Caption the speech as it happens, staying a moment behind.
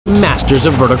masters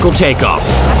of vertical takeoff.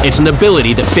 It's an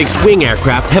ability that fixed-wing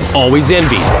aircraft have always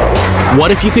envied. What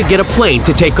if you could get a plane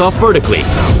to take off vertically?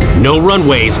 No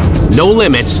runways, no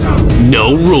limits,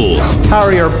 no rules.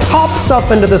 Harrier pops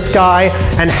up into the sky,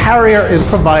 and Harrier is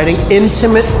providing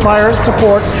intimate fire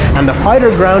support and the fighter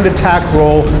ground attack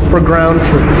role for ground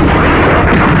troops.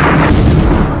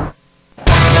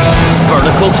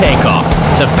 Vertical takeoff,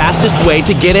 the fastest way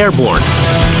to get airborne.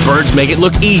 Birds make it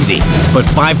look easy, but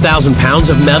 5,000 pounds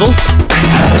of metal?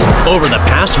 Over the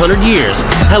past 100 years,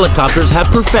 helicopters have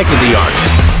perfected the art.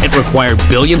 It required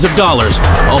billions of dollars,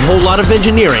 a whole lot of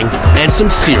engineering, and some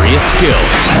serious skill.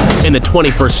 In the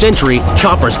 21st century,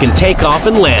 choppers can take off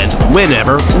and land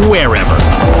whenever, wherever.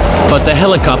 But the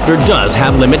helicopter does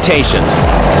have limitations.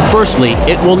 Firstly,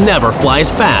 it will never fly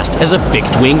as fast as a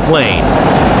fixed-wing plane.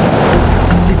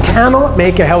 You cannot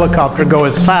make a helicopter go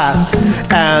as fast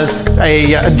as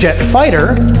a jet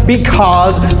fighter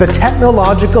because the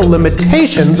technological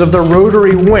limitations of the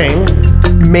rotary wing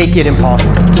make it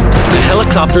impossible. The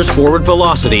helicopter's forward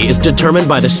velocity is determined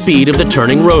by the speed of the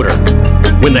turning rotor.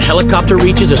 When the helicopter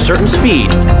reaches a certain speed,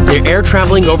 the air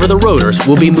traveling over the rotors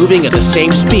will be moving at the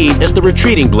same speed as the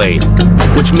retreating blade,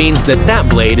 which means that that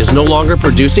blade is no longer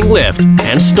producing lift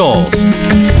and stalls.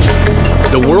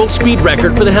 The world speed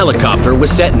record for the helicopter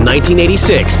was set in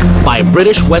 1986 by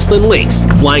British Westland Lynx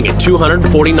flying at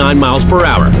 249 miles per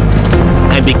hour.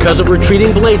 And because of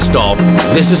retreating blade stall,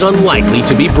 this is unlikely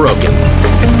to be broken.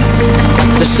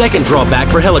 The second drawback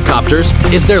for helicopters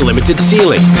is their limited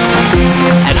ceiling.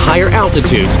 At higher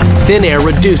altitudes, thin air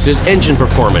reduces engine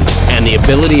performance and the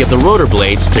ability of the rotor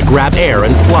blades to grab air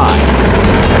and fly.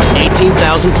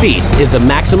 18,000 feet is the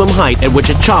maximum height at which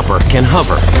a chopper can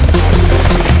hover.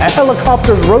 A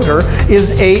helicopter's rotor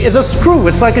is a screw.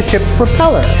 It's like a ship's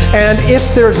propeller. And if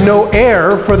there's no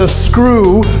air for the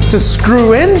screw to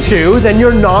screw into, then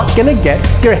you're not going to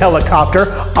get your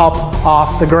helicopter up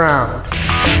off the ground.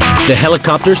 The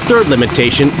helicopter's third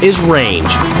limitation is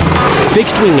range.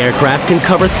 Fixed-wing aircraft can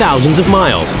cover thousands of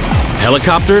miles.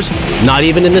 Helicopters, not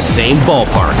even in the same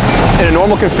ballpark. In a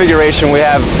normal configuration, we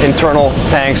have internal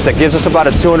tanks that gives us about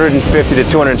a 250 to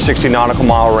 260 nautical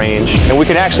mile range. And we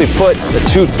can actually put the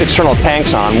two external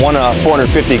tanks on, one a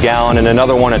 450 gallon and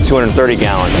another one a 230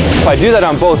 gallon. If I do that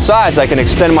on both sides, I can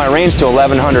extend my range to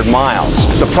 1,100 miles.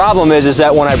 The problem is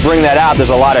that when I bring that out,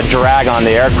 there's a lot of drag on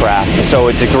the aircraft, and so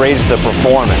it degrades the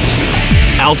performance.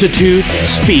 Altitude,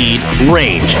 speed,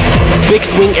 range.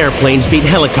 Fixed-wing airplanes beat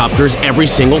helicopters every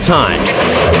single time.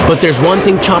 But there's one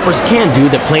thing choppers can do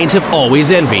that planes have always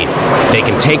envied. They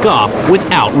can take off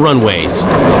without runways.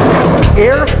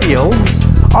 Airfields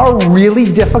are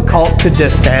really difficult to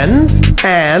defend,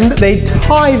 and they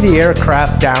tie the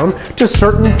aircraft down to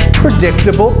certain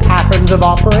predictable patterns of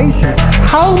operation.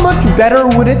 How much better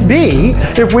would it be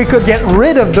if we could get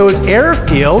rid of those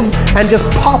airfields and just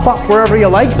pop up wherever you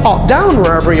like, pop down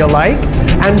wherever you like,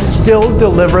 and still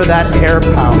deliver that air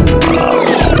power?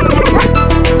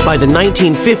 By the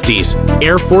 1950s,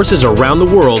 air forces around the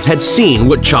world had seen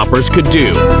what choppers could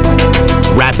do.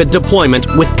 Rapid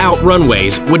deployment without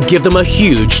runways would give them a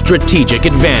huge strategic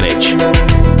advantage. You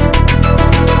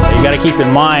got to keep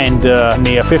in mind, in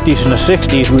the 50s and the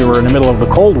 60s, we were in the middle of the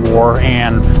Cold War,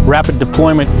 and rapid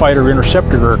deployment fighter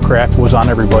interceptor aircraft was on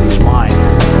everybody's mind.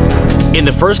 In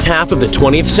the first half of the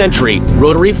 20th century,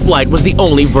 rotary flight was the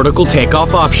only vertical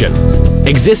takeoff option.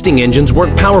 Existing engines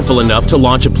weren't powerful enough to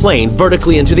launch a plane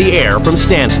vertically into the air from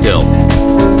standstill.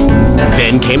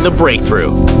 Then came the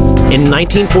breakthrough. In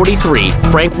 1943,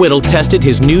 Frank Whittle tested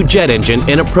his new jet engine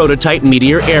in a prototype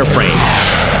Meteor airframe,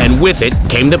 and with it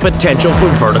came the potential for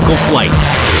vertical flight.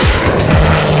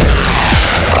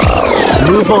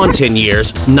 Move on 10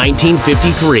 years,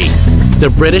 1953. The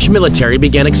British military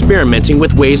began experimenting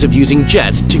with ways of using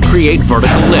jets to create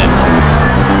vertical lift.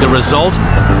 The result?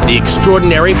 The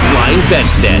extraordinary flying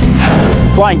bedstead.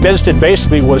 Flying bedstead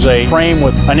basically was a frame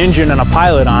with an engine and a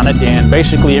pilot on it, and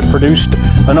basically it produced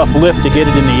enough lift to get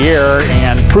it in the air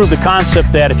and proved the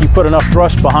concept that if you put enough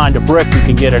thrust behind a brick, you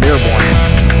can get it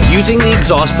airborne. Using the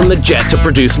exhaust from the jet to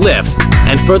produce lift,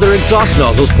 and further exhaust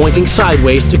nozzles pointing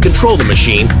sideways to control the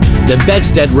machine, the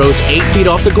bedstead rose 8 feet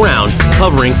off the ground,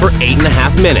 hovering for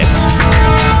 8.5 minutes.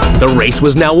 The race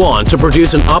was now on to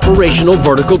produce an operational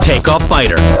vertical takeoff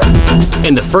fighter.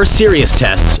 In the first serious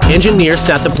tests, engineers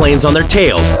sat the planes on their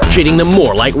tails, treating them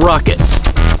more like rockets.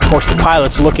 Of course, the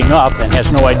pilot's looking up and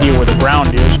has no idea where the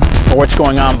ground is or what's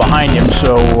going on behind him,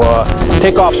 so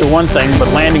takeoffs are one thing, but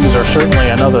landings are certainly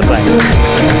another thing.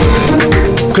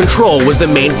 Control was the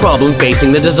main problem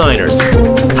facing the designers.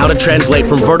 How to translate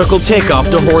from vertical takeoff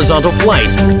to horizontal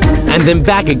flight, and then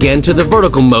back again to the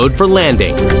vertical mode for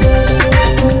landing.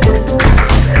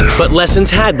 But lessons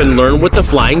had been learned with the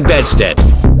flying bedstead.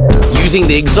 Using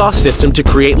the exhaust system to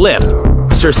create lift,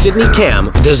 Sir Sidney Cam,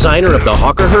 designer of the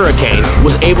Hawker Hurricane,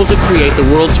 was able to create the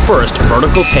world's first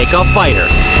vertical takeoff fighter,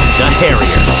 the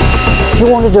Harrier. If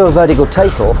you want to do a vertical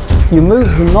takeoff, you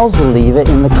move the nozzle lever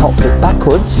in the cockpit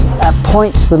backwards. That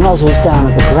points the nozzles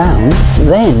down at the ground.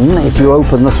 Then, if you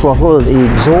open the throttle,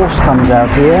 the exhaust comes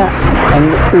out here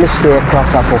and lifts the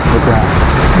aircraft up off the ground.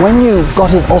 When you've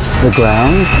got it off the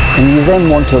ground and you then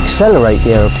want to accelerate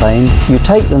the aeroplane, you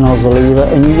take the nozzle lever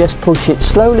and you just push it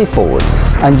slowly forward,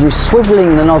 and you're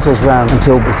swiveling the nozzles round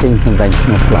until it's in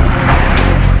conventional flight.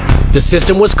 The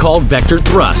system was called vector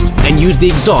thrust and used the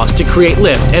exhaust to create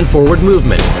lift and forward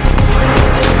movement.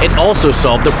 It also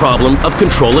solved the problem of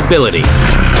controllability.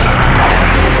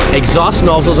 Exhaust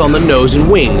nozzles on the nose and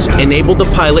wings enabled the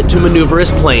pilot to maneuver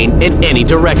his plane in any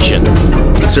direction.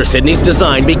 Sir Sidney's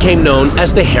design became known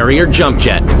as the Harrier jump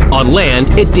jet. On land,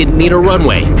 it didn't need a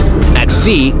runway. At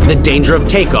sea, the danger of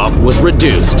takeoff was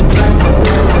reduced.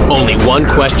 Only one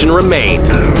question remained: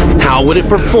 how would it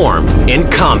perform in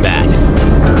combat?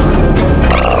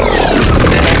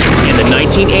 In the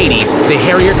 1980s, the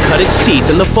Harrier cut its teeth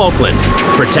in the Falklands,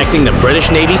 protecting the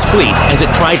British Navy's fleet as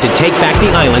it tried to take back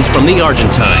the islands from the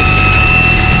Argentines.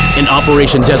 In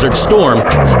Operation Desert Storm,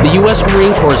 the U.S.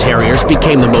 Marine Corps Harriers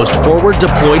became the most forward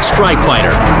deployed strike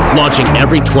fighter, launching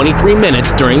every 23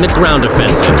 minutes during the ground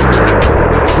offensive.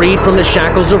 Freed from the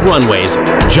shackles of runways,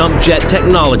 jump jet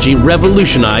technology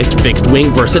revolutionized fixed-wing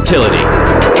versatility.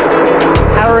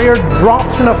 Harrier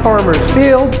drops in a farmer's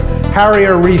field,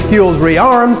 Harrier refuels,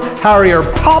 rearms, Harrier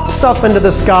pops up into the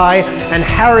sky, and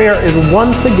Harrier is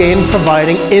once again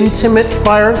providing intimate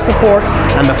fire support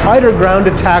and the fighter ground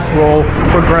attack role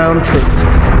for ground troops.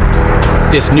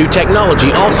 This new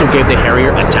technology also gave the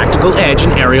Harrier a tactical edge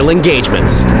in aerial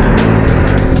engagements.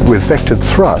 With vectored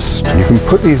thrust, you can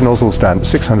put these nozzles down at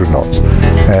 600 knots,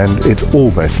 and it's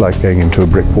almost like going into a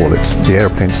brick wall. The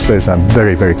airplane slows down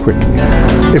very, very quickly.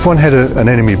 If one had an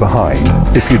enemy behind,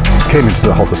 if you came into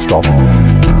the hover stop,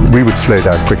 we would slow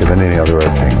down quicker than any other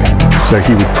airplane. So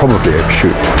he would probably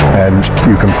overshoot, and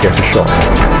you can get a shot.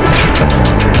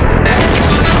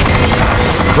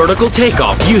 Vertical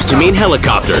takeoff used to mean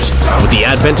helicopters. With the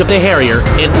advent of the Harrier,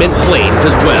 it meant planes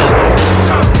as well.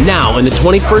 Now, in the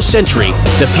 21st century,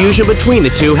 the fusion between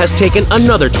the two has taken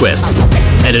another twist,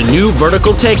 and a new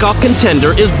vertical takeoff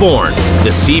contender is born, the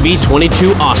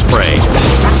CV-22 Osprey.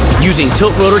 Using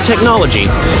tilt-rotor technology,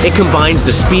 it combines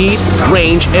the speed,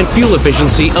 range, and fuel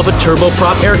efficiency of a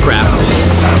turboprop aircraft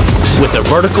with the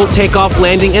vertical takeoff,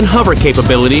 landing, and hover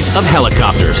capabilities of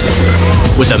helicopters.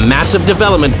 With a massive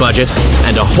development budget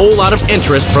and a whole lot of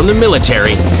interest from the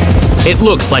military, it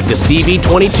looks like the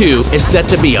CV-22 is set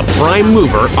to be a prime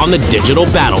mover on the digital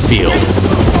battlefield.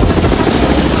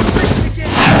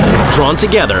 Drawn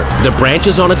together, the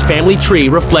branches on its family tree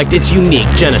reflect its unique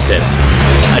genesis.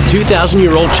 A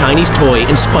 2,000-year-old Chinese toy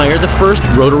inspired the first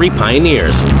rotary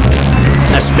pioneers.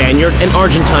 A Spaniard, an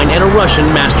Argentine, and a Russian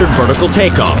mastered vertical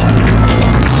takeoff.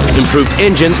 Improved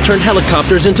engines turned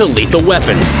helicopters into lethal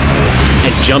weapons.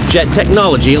 And jump jet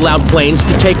technology allowed planes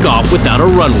to take off without a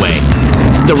runway.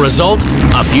 The result?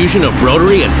 A fusion of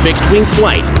rotary and fixed-wing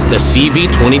flight, the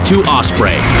CV-22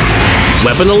 Osprey.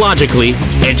 Weaponologically,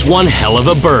 it's one hell of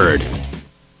a bird.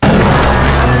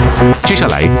 接下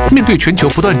来，面对全球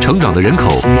不断成长的人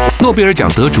口，诺贝尔奖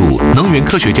得主、能源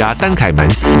科学家丹凯门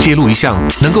揭露一项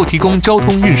能够提供交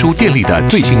通运输电力的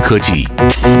最新科技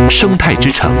——生态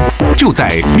之城，就在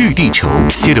绿地球。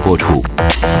接着播出。